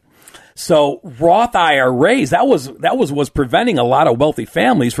 Okay. So Roth IRAs, that was preventing a lot of wealthy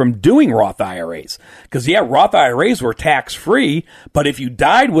families from doing Roth IRAs. Because Roth IRAs were tax free, but if you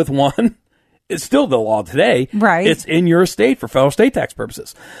died with one, it's still the law today. Right. It's in your estate for federal state tax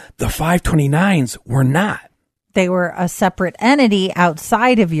purposes. The 529s were not. They were a separate entity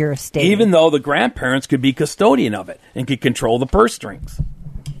outside of your estate. Even though the grandparents could be custodian of it and could control the purse strings.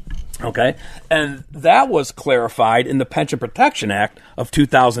 Okay? And that was clarified in the Pension Protection Act of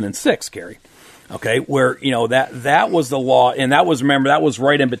 2006, Gary. Okay? Where, that was the law. And that was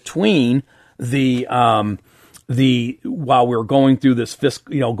right in between while we were going through this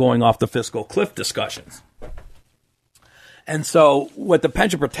going off the fiscal cliff discussions. And so what the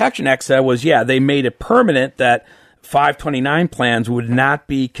Pension Protection Act said was, they made it permanent that 529 plans would not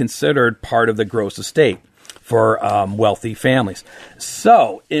be considered part of the gross estate for wealthy families.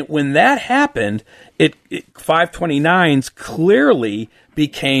 So when that happened, 529s clearly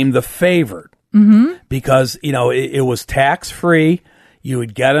became the favored because, it was tax free. You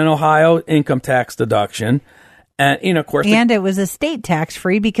would get an Ohio income tax deduction. And of course, it was estate tax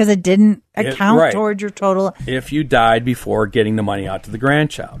free because it didn't account towards your total. If you died before getting the money out to the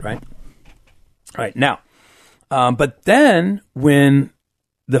grandchild, right? All right. Now, but then when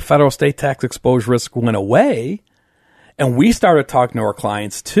the federal state tax exposure risk went away, and we started talking to our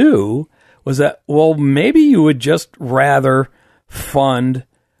clients too, was that, well, maybe you would just rather fund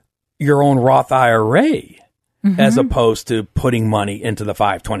your own Roth IRA as opposed to putting money into the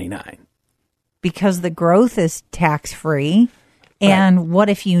 529. Because the growth is tax-free. And what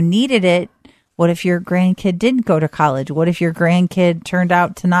if you needed it? What if your grandkid didn't go to college? What if your grandkid turned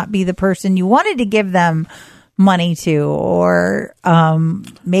out to not be the person you wanted to give them money to? Or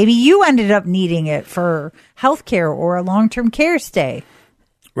maybe you ended up needing it for healthcare or a long-term care stay.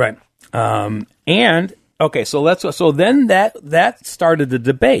 Right. So then that started the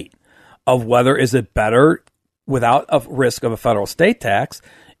debate of whether is it better without a risk of a federal state tax.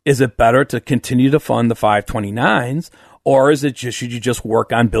 Is it better to continue to fund the 529s, or should you just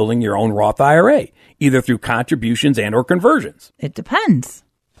work on building your own Roth IRA, either through contributions and or conversions? It depends.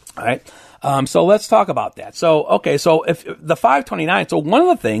 All right. So let's talk about that. So if the 529, so one of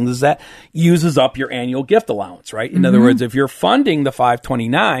the things is that uses up your annual gift allowance, right? In other words, if you're funding the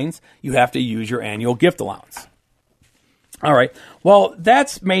 529s, you have to use your annual gift allowance. All right. Well,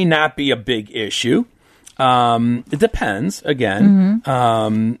 that may not be a big issue. It depends again.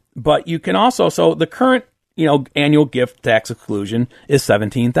 But you can also, so the current, annual gift tax exclusion is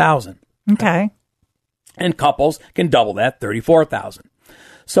 $17,000. Okay. And couples can double that, $34,000.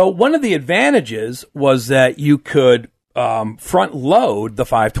 So one of the advantages was that you could, front load the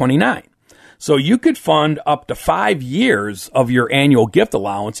 529. So you could fund up to 5 years of your annual gift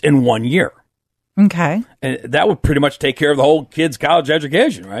allowance in 1 year. Okay. And that would pretty much take care of the whole kid's college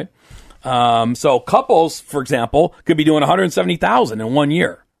education, right? So couples, for example, could be doing $170,000 in 1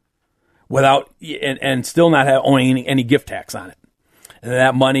 year without, and still not owning any gift tax on it. And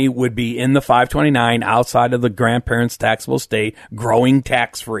that money would be in the 529 outside of the grandparents' taxable estate, growing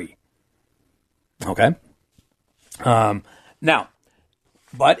tax free. Okay. Now,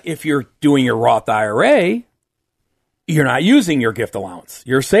 but if you're doing your Roth IRA, you're not using your gift allowance.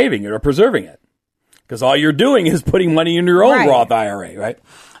 You're saving it or preserving it because all you're doing is putting money into your own Roth IRA, right?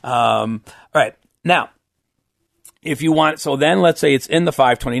 All right. Now, if you want, so then let's say it's in the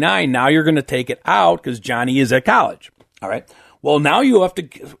 529. Now you're going to take it out because Johnny is at college. All right. Well, now you have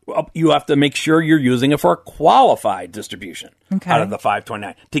to make sure you're using it for a qualified distribution out of the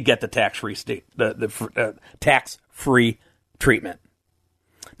 529 to get the tax-free tax-free treatment.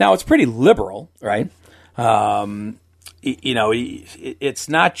 Now it's pretty liberal, right? It's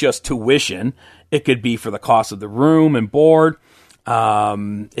not just tuition. It could be for the cost of the room and board.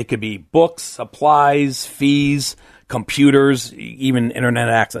 It could be books, supplies, fees, computers, even internet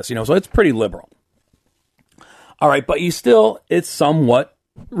access. So it's pretty liberal. All right, but it's somewhat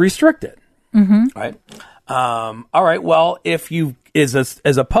restricted, right? All right, well, if you, as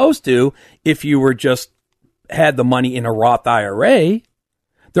opposed to if you were just had the money in a Roth IRA,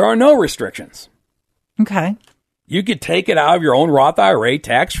 there are no restrictions. Okay. You could take it out of your own Roth IRA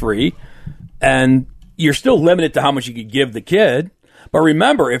tax-free, and you're still limited to how much you could give the kid. But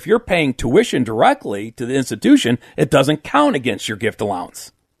remember, if you're paying tuition directly to the institution, it doesn't count against your gift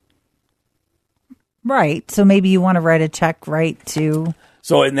allowance. Right. So maybe you want to write a check to.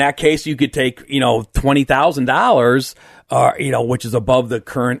 So in that case, you could take, $20,000, which is above the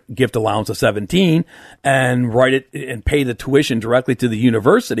current gift allowance of 17, and write it and pay the tuition directly to the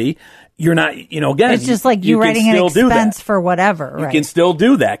university. You're not, again, it's just like you writing an expense for whatever. You right. can still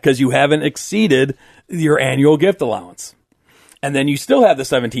do that because you haven't exceeded your annual gift allowance. And then you still have the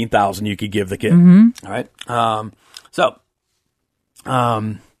 $17,000 you could give the kid. Mm-hmm. All right.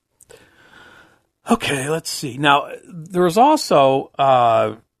 Okay, let's see. Now, there's also,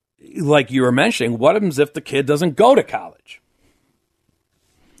 like you were mentioning, what happens if the kid doesn't go to college?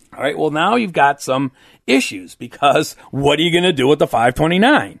 All right, well, now you've got some issues because what are you going to do with the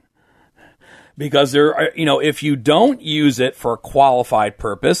 529? Because there are, if you don't use it for a qualified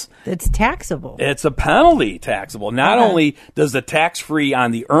purpose, it's taxable. It's a penalty taxable. Not only does the tax-free on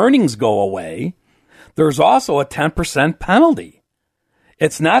the earnings go away, there's also a 10% penalty.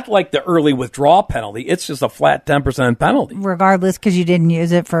 It's not like the early withdrawal penalty. It's just a flat 10% penalty. Regardless, because you didn't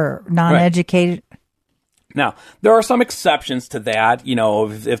use it for non-educated. Right. Now, there are some exceptions to that,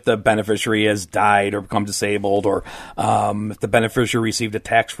 if the beneficiary has died or become disabled, or if the beneficiary received a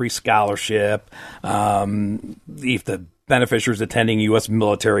tax-free scholarship, if the beneficiary is attending U.S.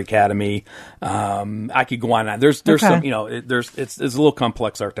 Military Academy. I could go on and on. There's some, it's a little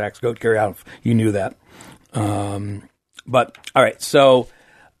complex, our tax code. Carry out if you knew that. But all right, so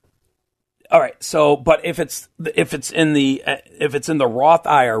but if it's in the Roth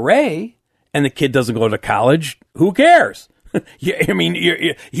IRA and the kid doesn't go to college, who cares?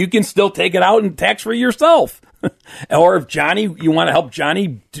 You can still take it out and tax free yourself. Or if you want to help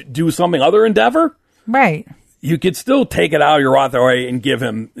Johnny do something other endeavor, right? You could still take it out of your Roth IRA and give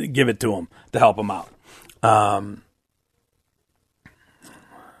it to him to help him out.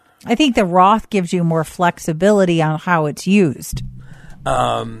 I think the Roth gives you more flexibility on how it's used.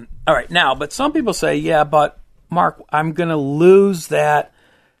 All right. Now, but some people say, yeah, but Mark, I'm going to lose that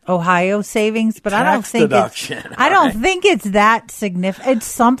Ohio savings, but I don't think it's that significant. It's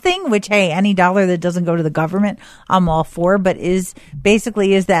something which, hey, any dollar that doesn't go to the government, I'm all for, but is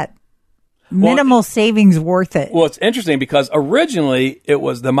that minimal savings worth it? Well, it's interesting because originally it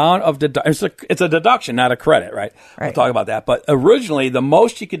was the amount of it's a deduction, not a credit, right? We'll talk about that. But originally, the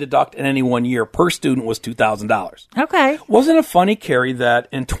most you could deduct in any 1 year per student was $2,000. Okay. Wasn't it funny, Carrie, that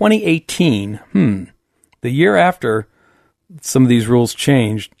in 2018, the year after some of these rules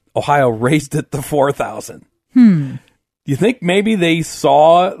changed, Ohio raised it to $4,000. Do you think maybe they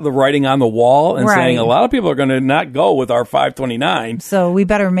saw the writing on the wall and saying a lot of people are going to not go with our 529? So we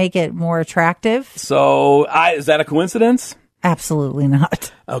better make it more attractive. So is that a coincidence? Absolutely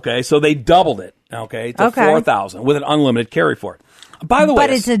not. Okay, so they doubled it, to $4,000 with an unlimited carry forward. By the way, but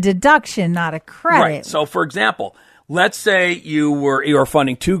it's a deduction, not a credit. Right. So, for example, let's say you were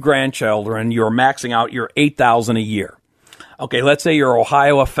funding 2 grandchildren, you're maxing out your $8,000 a year. Okay, let's say your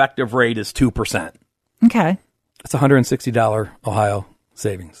Ohio effective rate is 2%. Okay. It's $160 Ohio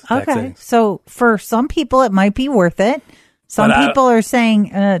savings. Okay. Tax savings. So for some people, it might be worth it. Some people are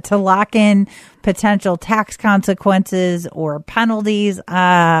saying to lock in potential tax consequences or penalties.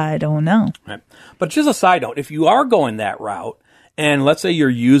 I don't know. Right. But just a side note, if you are going that route, and let's say you're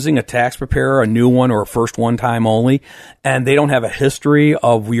using a tax preparer, a new one or a first one time only, and they don't have a history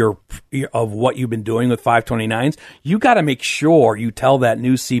of what you've been doing with 529s, you got to make sure you tell that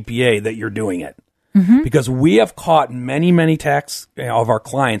new CPA that you're doing it. because we have caught many tax of our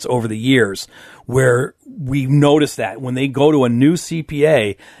clients over the years where we noticed that when they go to a new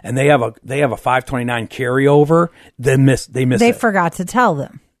CPA and they have a 529 carryover, they miss They it. forgot to tell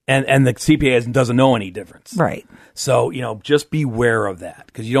them. And the CPA doesn't know any difference. Right. So, just beware of that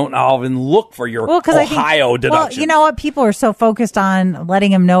because you don't often look for your Ohio deduction. Well, you know what? People are so focused on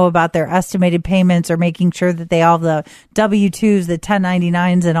letting them know about their estimated payments or making sure that they all have the W-2s, the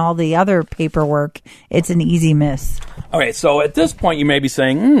 1099s, and all the other paperwork. It's an easy miss. Okay, so at this point, you may be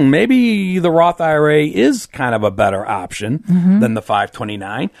saying, maybe the Roth IRA is kind of a better option than the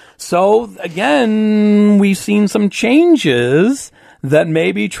 529. So, again, we've seen some changes that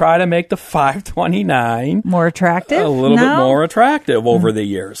maybe try to make the 529 more attractive, a little bit more attractive over the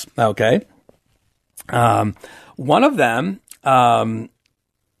years. Okay. One of them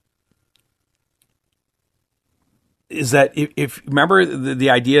is that if remember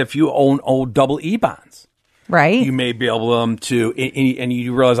the idea, if you own old double E bonds, right, you may be able to, and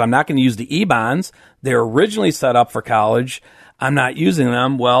you realize I'm not going to use the E bonds. They're originally set up for college. I'm not using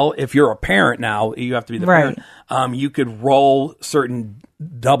them. Well, if you're a parent now, you have to be the parent. You could roll certain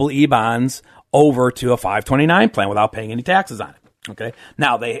double E bonds over to a 529 plan without paying any taxes on it. Okay.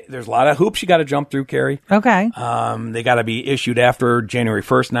 Now there's a lot of hoops you got to jump through, Carrie. Okay. They got to be issued after January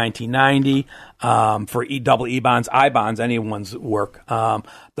 1st, 1990. For double E bonds, I bonds, anyone's work.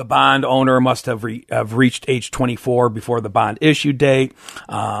 The bond owner must have reached age 24 before the bond issue date.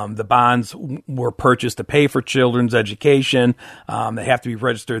 The bonds were purchased to pay for children's education. They have to be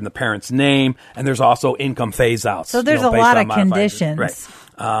registered in the parent's name, and there's also income phase outs. So there's a lot of conditions. Right.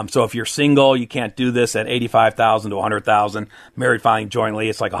 So if you're single, you can't do this at $85,000 to $100,000. Married filing jointly,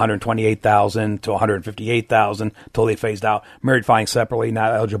 it's like $128,000 to $158,000, totally phased out. Married filing separately,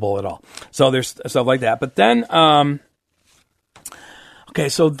 not eligible at all. So there's stuff like that. But then,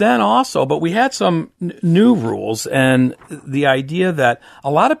 but we had some new rules, and the idea that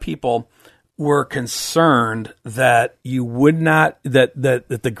a lot of people were concerned that you would not, that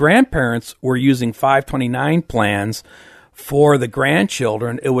the grandparents were using 529 plans for the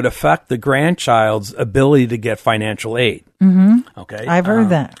grandchildren, it would affect the grandchild's ability to get financial aid. Okay, I've heard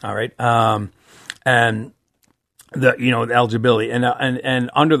that. All right, and the the eligibility and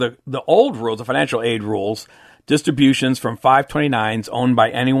under the old rules, the financial aid rules, distributions from 529s owned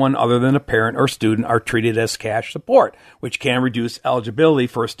by anyone other than a parent or student are treated as cash support, which can reduce eligibility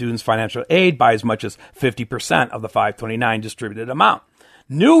for a student's financial aid by as much as 50% of the 529 distributed amount.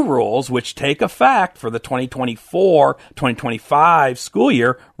 New rules, which take effect for the 2024-2025 school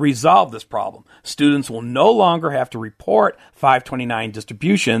year, resolve this problem. Students will no longer have to report 529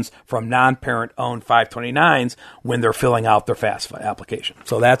 distributions from non-parent-owned 529s when they're filling out their FAFSA application.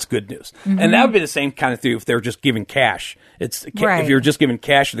 So that's good news. And that would be the same kind of thing if they're just giving cash. If you're just giving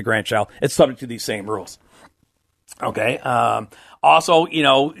cash to the grandchild, it's subject to these same rules. Okay. Also,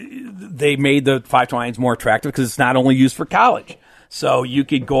 they made the 529s more attractive because it's not only used for college. So you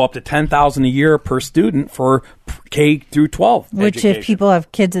could go up to $10,000 a year per student for K through 12 Which education. If people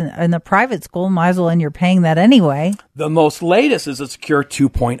have kids in the private school, might as well, and you're paying that anyway. The most latest is the Secure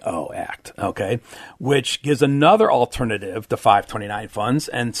 2.0 Act, okay, which gives another alternative to 529 funds.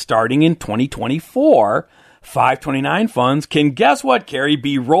 And starting in 2024, 529 funds can, guess what, Carrie,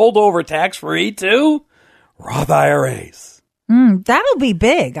 be rolled over tax-free to Roth IRAs. That'll be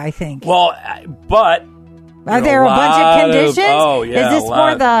big, I think. Well, but... Are there a bunch of conditions? Is this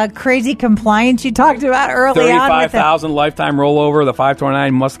for the crazy compliance you talked about early on? $35,000 lifetime rollover. The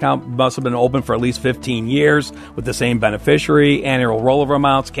 529 must have been open for at least 15 years with the same beneficiary. Annual rollover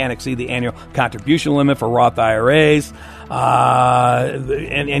amounts can't exceed the annual contribution limit for Roth IRAs.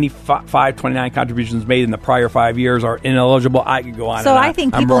 And any 529 contributions made in the prior 5 years are ineligible. I could go on. So I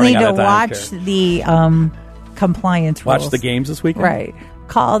think people need to watch the compliance rules. Watch the games this weekend. Right.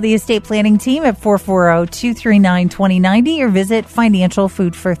 Call the estate planning team at 440-239-2090 or visit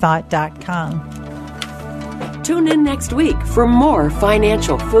financialfoodforthought.com. Tune in next week for more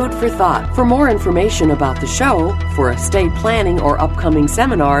Financial Food for Thought. For more information about the show, for estate planning or upcoming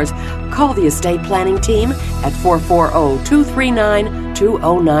seminars, call the estate planning team at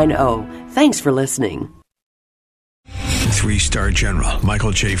 440-239-2090. Thanks for listening. 3-star General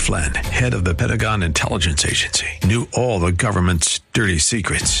Michael J. Flynn, head of the Pentagon Intelligence Agency, knew all the government's dirty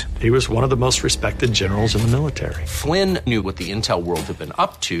secrets. He was one of the most respected generals in the military. Flynn knew what the intel world had been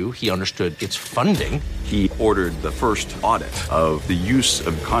up to. He understood its funding. He ordered the first audit of the use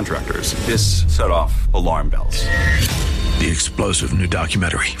of contractors. This set off alarm bells. The explosive new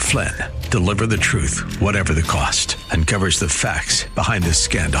documentary, Flynn, Deliver the Truth, Whatever the Cost, uncovers the facts behind this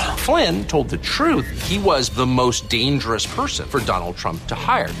scandal. Flynn told the truth. He was the most dangerous person for Donald Trump to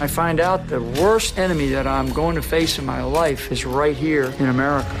hire. I find out the worst enemy that I'm going to face in my life is right here in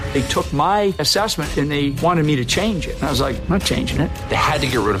America. They took my assessment and they wanted me to change it. And I was like, I'm not changing it. They had to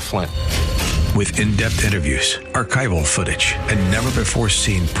get rid of Flynn. With in-depth interviews, archival footage, and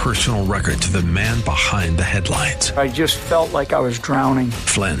never-before-seen personal records of the man behind the headlines. I just felt like I was drowning.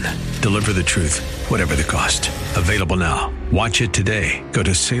 Flynn, Deliver the Truth, Whatever the Cost. Available now. Watch it today. Go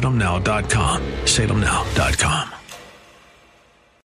to salemnow.com. salemnow.com.